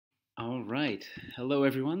All right. Hello,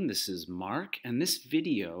 everyone. This is Mark, and this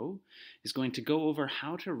video is going to go over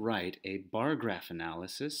how to write a bar graph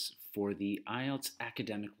analysis for the IELTS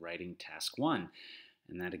Academic Writing Task 1.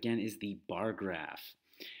 And that, again, is the bar graph.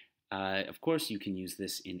 Of course, you can use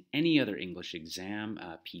this in any other English exam.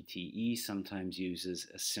 PTE sometimes uses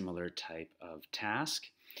a similar type of task.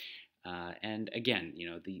 And again,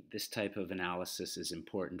 this type of analysis is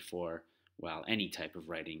important for any type of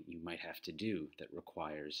writing you might have to do that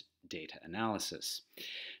requires data analysis.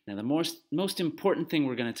 Now, the most important thing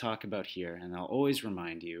we're going to talk about here, and I'll always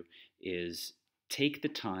remind you, is take the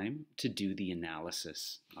time to do the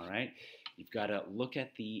analysis, all right? You've got to look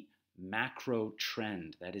at the macro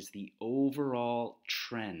trend. That is the overall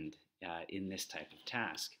trend in this type of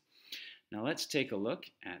task. Now, let's take a look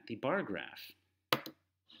at the bar graph.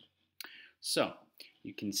 So,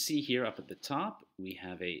 you can see here up at the top, we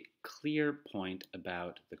have a clear point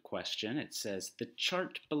about the question. It says, the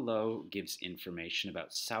chart below gives information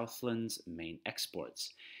about Southland's main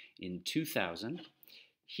exports. In 2000,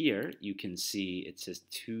 here you can see it says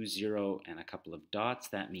 20 and a couple of dots.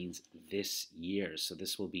 That means this year. So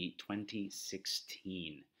this will be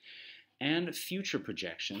 2016. And future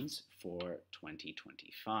projections for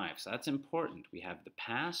 2025. So that's important. We have the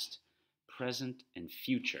past, present, and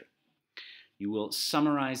future. You will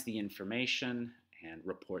summarize the information and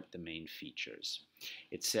report the main features.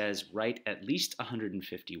 It says write at least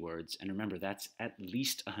 150 words, and remember that's at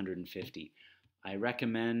least 150. I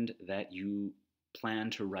recommend that you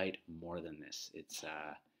plan to write more than this. It's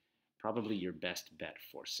probably your best bet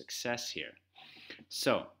for success here.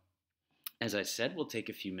 So, as I said, we'll take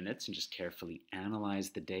a few minutes and just carefully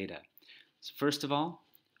analyze the data. So first of all,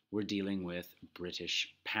 we're dealing with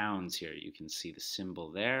British pounds here. You can see the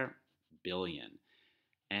symbol there. Billion.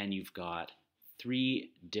 And you've got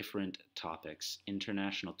three different topics.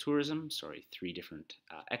 Three different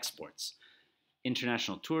exports.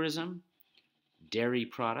 International tourism, dairy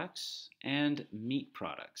products, and meat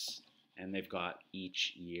products. And they've got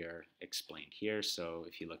each year explained here. So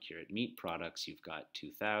if you look here at meat products, you've got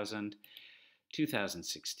 2000,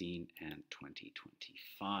 2016, and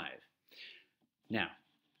 2025. Now,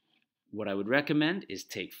 what I would recommend is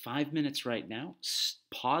take 5 minutes right now,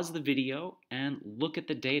 pause the video, and look at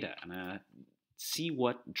the data and see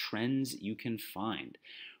what trends you can find.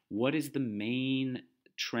 What is the main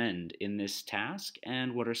trend in this task,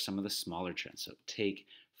 and what are some of the smaller trends? So take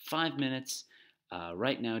 5 minutes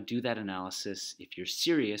right now, do that analysis if you're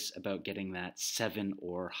serious about getting that 7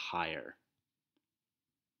 or higher.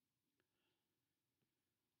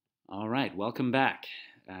 All right, welcome back.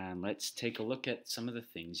 And let's take a look at some of the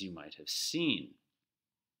things you might have seen.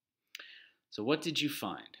 So what did you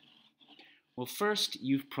find? Well, first,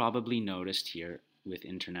 you've probably noticed here with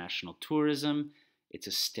international tourism, it's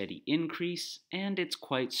a steady increase and it's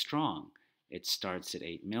quite strong. It starts at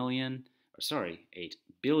 8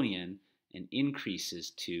 billion and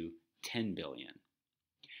increases to 10 billion.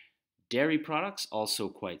 Dairy products also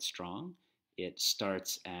quite strong. It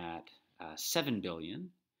starts at 7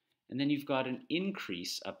 billion. And then you've got an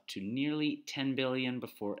increase up to nearly 10 billion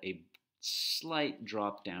before a slight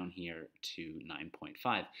drop down here to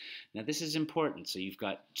 9.5. Now this is important. So you've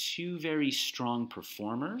got two very strong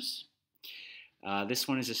performers. This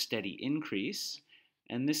one is a steady increase.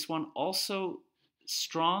 And this one also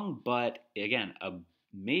strong, but again, a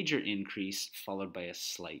major increase followed by a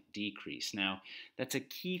slight decrease. Now that's a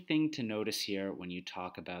key thing to notice here when you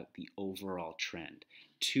talk about the overall trend.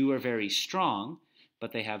 Two are very strong,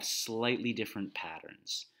 but they have slightly different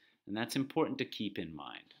patterns. And that's important to keep in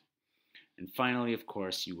mind. And finally, of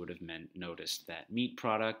course, you would have noticed that meat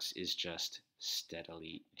products is just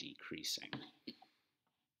steadily decreasing.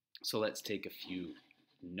 So let's take a few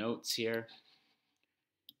notes here.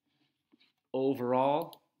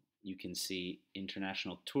 Overall, you can see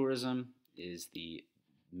international tourism is the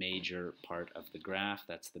major part of the graph.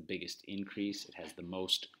 That's the biggest increase. It has the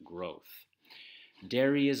most growth.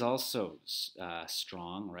 Dairy is also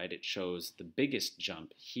strong, right? It shows the biggest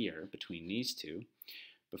jump here between these two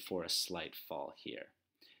before a slight fall here.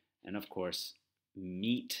 And of course,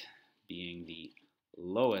 meat being the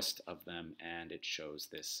lowest of them, and it shows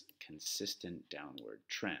this consistent downward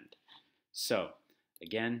trend. So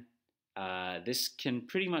again, this can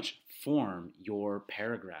pretty much form your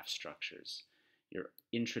paragraph structures. Your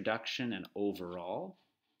introduction and overall.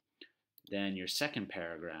 Then your second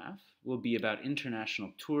paragraph will be about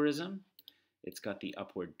international tourism. It's got the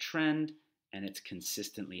upward trend and it's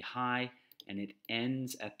consistently high, and it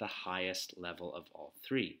ends at the highest level of all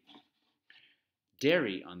three.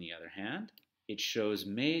 Dairy, on the other hand, it shows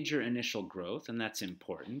major initial growth, and that's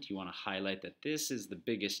important. You want to highlight that this is the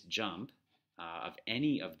biggest jump, of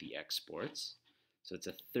any of the exports. So it's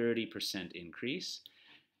a 30% increase.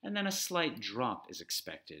 And then a slight drop is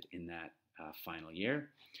expected in that final year.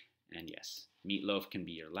 And yes, meatloaf can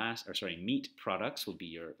be your last, or sorry, meat products will be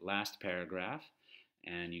your last paragraph.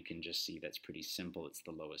 And you can just see that's pretty simple. It's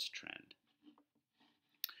the lowest trend.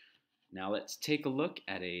 Now let's take a look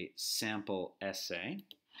at a sample essay.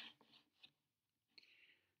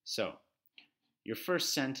 So your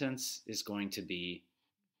first sentence is going to be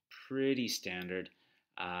pretty standard.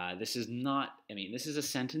 This is not, this is a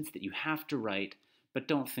sentence that you have to write, but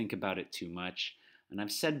don't think about it too much. And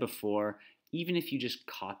I've said before, even if you just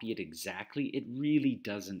copy it exactly, it really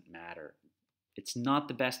doesn't matter. It's not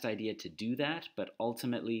the best idea to do that, but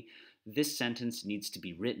ultimately, this sentence needs to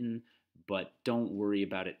be written, but don't worry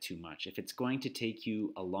about it too much. If it's going to take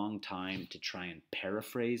you a long time to try and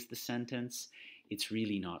paraphrase the sentence, it's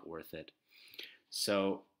really not worth it.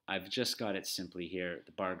 So I've just got it simply here.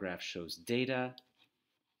 The bar graph shows data.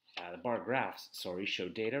 The bar graphs, show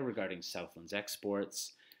data regarding Southland's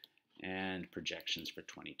exports and projections for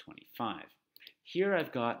 2025. Here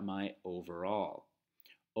I've got my overall.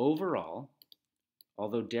 Overall,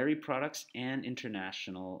 although dairy products and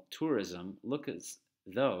international tourism look as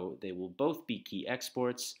though they will both be key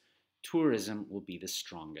exports, tourism will be the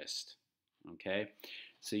strongest. Okay,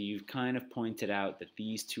 so you've kind of pointed out that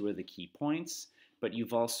these two are the key points, but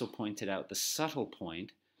you've also pointed out the subtle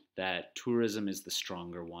point that tourism is the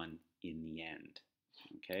stronger one in the end.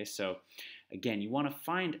 Okay, so again, you want to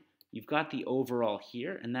find, you've got the overall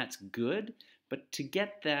here, and that's good, but to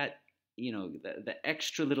get that, the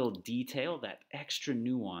extra little detail, that extra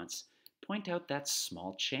nuance, point out that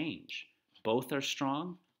small change. Both are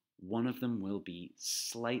strong, one of them will be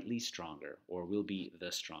slightly stronger, or will be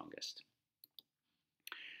the strongest.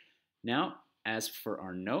 Now, as for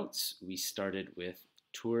our notes, we started with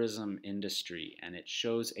tourism industry, and it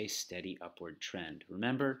shows a steady upward trend.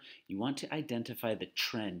 Remember, you want to identify the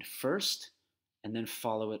trend first, and then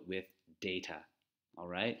follow it with data. All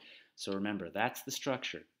right? So remember, that's the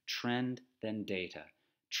structure. Trend, then data.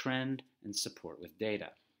 Trend and support with data.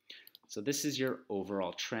 So this is your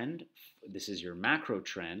overall trend. This is your macro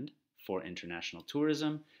trend for international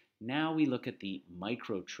tourism. Now we look at the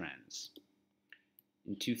micro trends.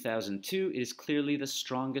 In 2002, it is clearly the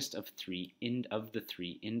strongest of the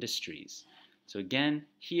three industries. So again,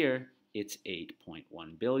 here it's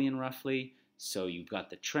 8.1 billion roughly. So you've got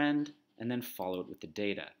the trend and then follow it with the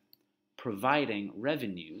data, providing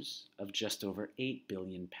revenues of just over 8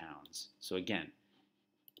 billion pounds. So again,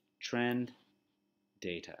 trend,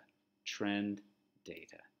 data, trend,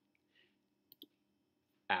 data.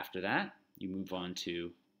 After that, you move on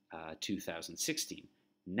to 2016.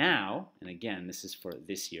 Now, and again, this is for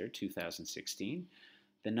this year, 2016,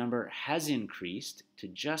 the number has increased to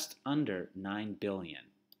just under 9 billion.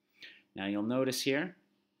 Now you'll notice here,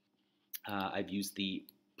 I've used the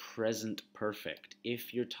present perfect.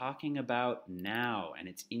 If you're talking about now and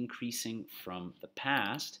it's increasing from the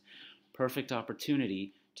past, perfect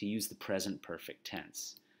opportunity to use the present perfect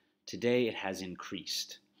tense. Today it has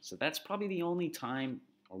increased. So that's probably the only time,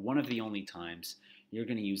 or one of the only times, you're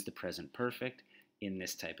going to use the present perfect in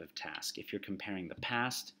this type of task, if you're comparing the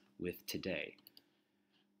past with today.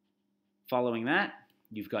 Following that,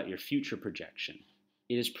 you've got your future projection.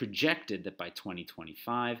 It is projected that by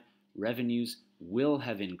 2025, revenues will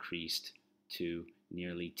have increased to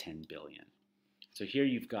nearly 10 billion. So here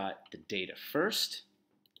you've got the data first,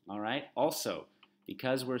 all right? Also,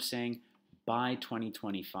 because we're saying by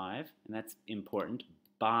 2025, and that's important,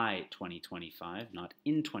 by 2025, not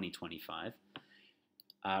in 2025,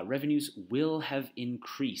 revenues will have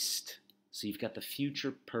increased. So you've got the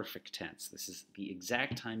future perfect tense. This is the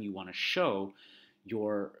exact time you want to show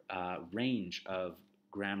your range of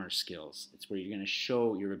grammar skills. It's where you're going to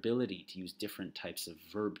show your ability to use different types of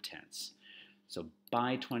verb tense. So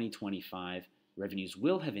by 2025, revenues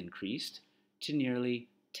will have increased to nearly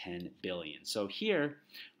 10 billion. So here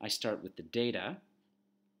I start with the data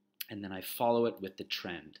and then I follow it with the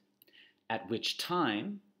trend, at which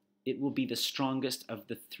time it will be the strongest of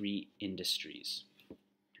the three industries,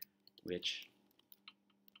 which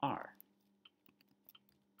are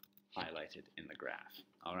highlighted in the graph.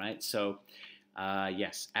 All right, so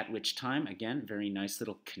yes, at which time, again, very nice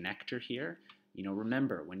little connector here.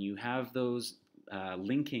 Remember, when you have those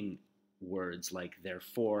linking words like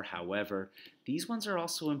therefore, however, these ones are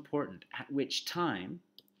also important. At which time,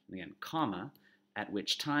 again, comma, at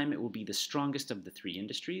which time it will be the strongest of the three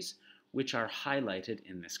industries, which are highlighted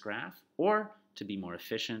in this graph, or to be more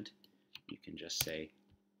efficient, you can just say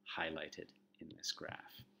highlighted in this graph.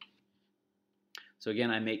 So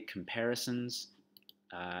again, I make comparisons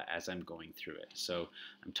as I'm going through it. So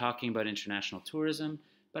I'm talking about international tourism,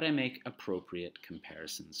 but I make appropriate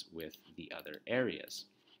comparisons with the other areas.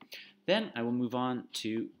 Then I will move on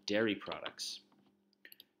to dairy products.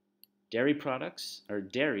 Dairy products, or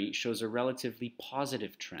dairy, shows a relatively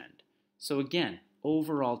positive trend. So again,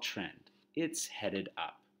 overall trend, it's headed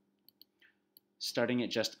up. Starting at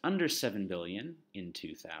just under 7 billion in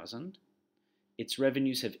 2000, its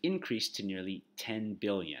revenues have increased to nearly 10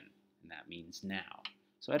 billion, and that means now.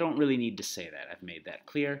 So I don't really need to say that. I've made that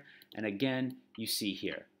clear. And again, you see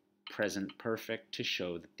here, present perfect to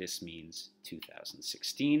show that this means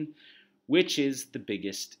 2016, which is the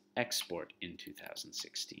biggest export in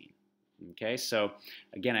 2016. Okay, so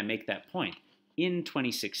again, I make that point. In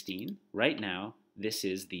 2016, right now, this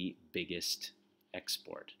is the biggest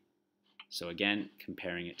export. So again,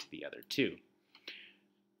 comparing it to the other two.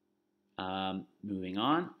 Moving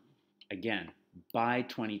on, again, by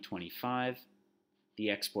 2025, the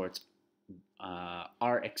exports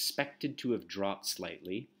are expected to have dropped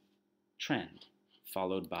slightly, trend,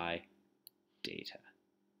 followed by data,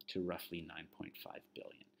 to roughly 9.5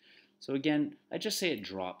 billion. So again, I just say it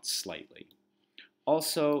dropped slightly.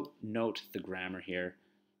 Also, note the grammar here.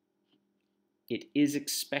 It is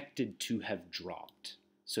expected to have dropped.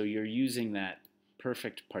 So you're using that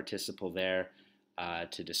perfect participle there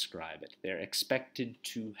to describe it. They're expected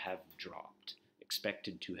to have dropped,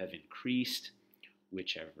 expected to have increased,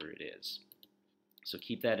 whichever it is. So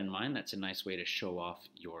keep that in mind. That's a nice way to show off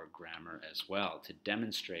your grammar as well, to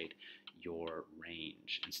demonstrate your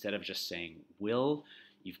range. Instead of just saying will,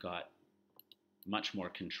 you've got much more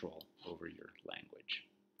control over your language.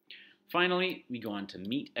 Finally, we go on to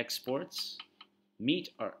meat exports. Meat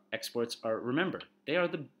exports are, remember,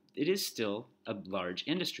 it is still a large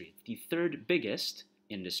industry, the third biggest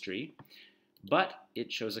industry, but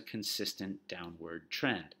it shows a consistent downward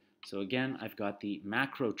trend. So again, I've got the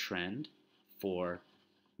macro trend for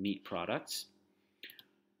meat products,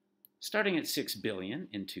 starting at 6 billion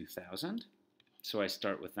in 2000. So I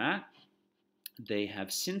start with that. They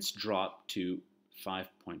have since dropped to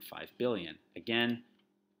 5.5 billion. Again,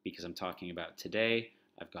 because I'm talking about today,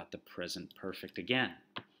 I've got the present perfect again,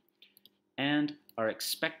 and are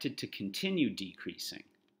expected to continue decreasing.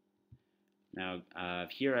 Now,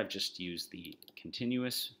 here I've just used the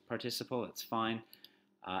continuous participle, that's fine,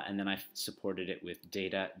 and then I've supported it with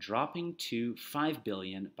data dropping to 5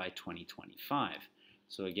 billion by 2025.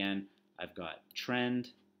 So again, I've got trend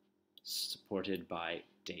supported by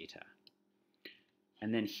data.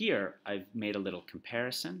 And then here I've made a little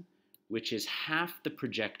comparison, which is half the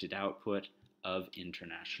projected output of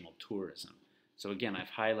international tourism. So again, I've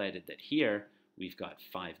highlighted that here we've got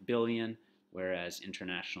 5 billion, whereas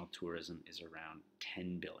international tourism is around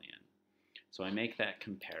 10 billion. So I make that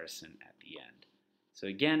comparison at the end. So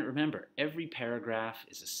again, remember, every paragraph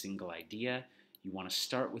is a single idea. You want to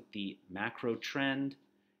start with the macro trend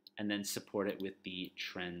and then support it with the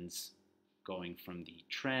trends, going from the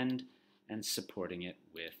trend and supporting it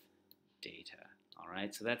with data. All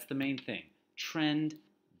right, so that's the main thing. Trend,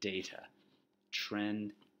 data.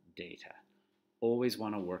 Trend, data. Always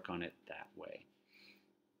want to work on it that way.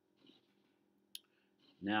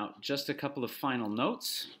 Now, just a couple of final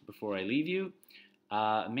notes before I leave you.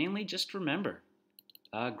 Mainly just remember,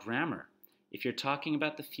 grammar. If you're talking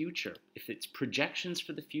about the future, if it's projections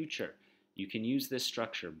for the future, you can use this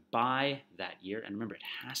structure by that year. And remember, it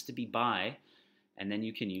has to be by, and then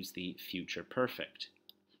you can use the future perfect.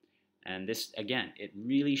 And this, again, it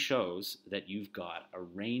really shows that you've got a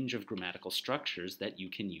range of grammatical structures that you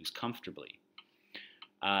can use comfortably.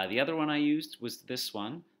 The other one I used was this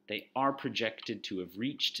one. They are projected to have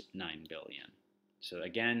reached 9 billion. So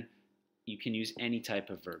again, you can use any type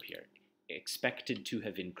of verb here. Expected to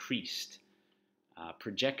have increased,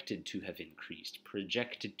 projected to have increased,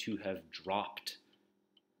 projected to have dropped,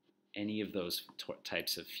 any of those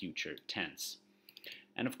types of future tense.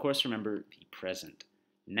 And of course, remember the present.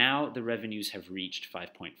 Now the revenues have reached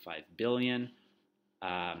 5.5 billion.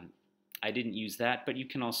 I didn't use that, but you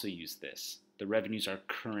can also use this. The revenues are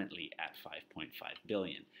currently at 5.5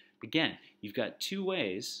 billion. Again, you've got two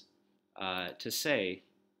ways to say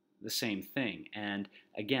the same thing. And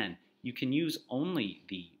again, you can use only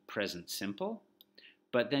the present simple,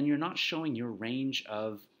 but then you're not showing your range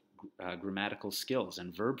of grammatical skills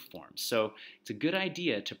and verb forms. So it's a good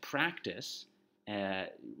idea to practice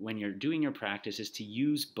when you're doing your practice is to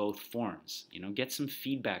use both forms. Get some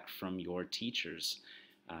feedback from your teachers,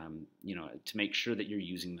 to make sure that you're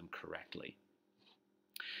using them correctly.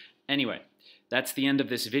 Anyway, that's the end of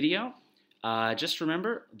this video. Just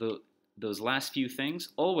remember those last few things.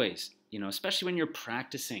 Always, especially when you're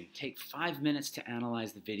practicing, take 5 minutes to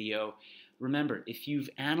analyze the video. remember, if you've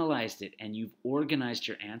analyzed it and you've organized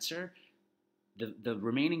your answer, the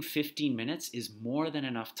remaining 15 minutes is more than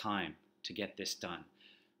enough time to get this done.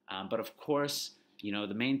 But of course,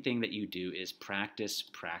 the main thing that you do is practice,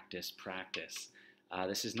 practice, practice.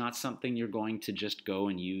 This is not something you're going to just go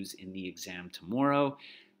and use in the exam tomorrow.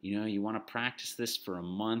 You want to practice this for a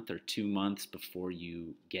month or 2 months before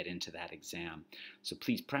you get into that exam. So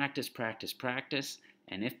please practice, practice, practice.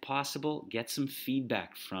 And if possible, get some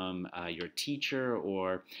feedback from your teacher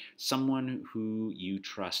or someone who you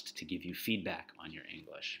trust to give you feedback on your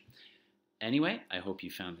English. Anyway, I hope you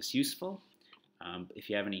found this useful. If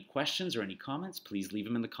you have any questions or any comments, please leave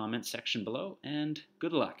them in the comments section below, and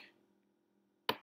good luck.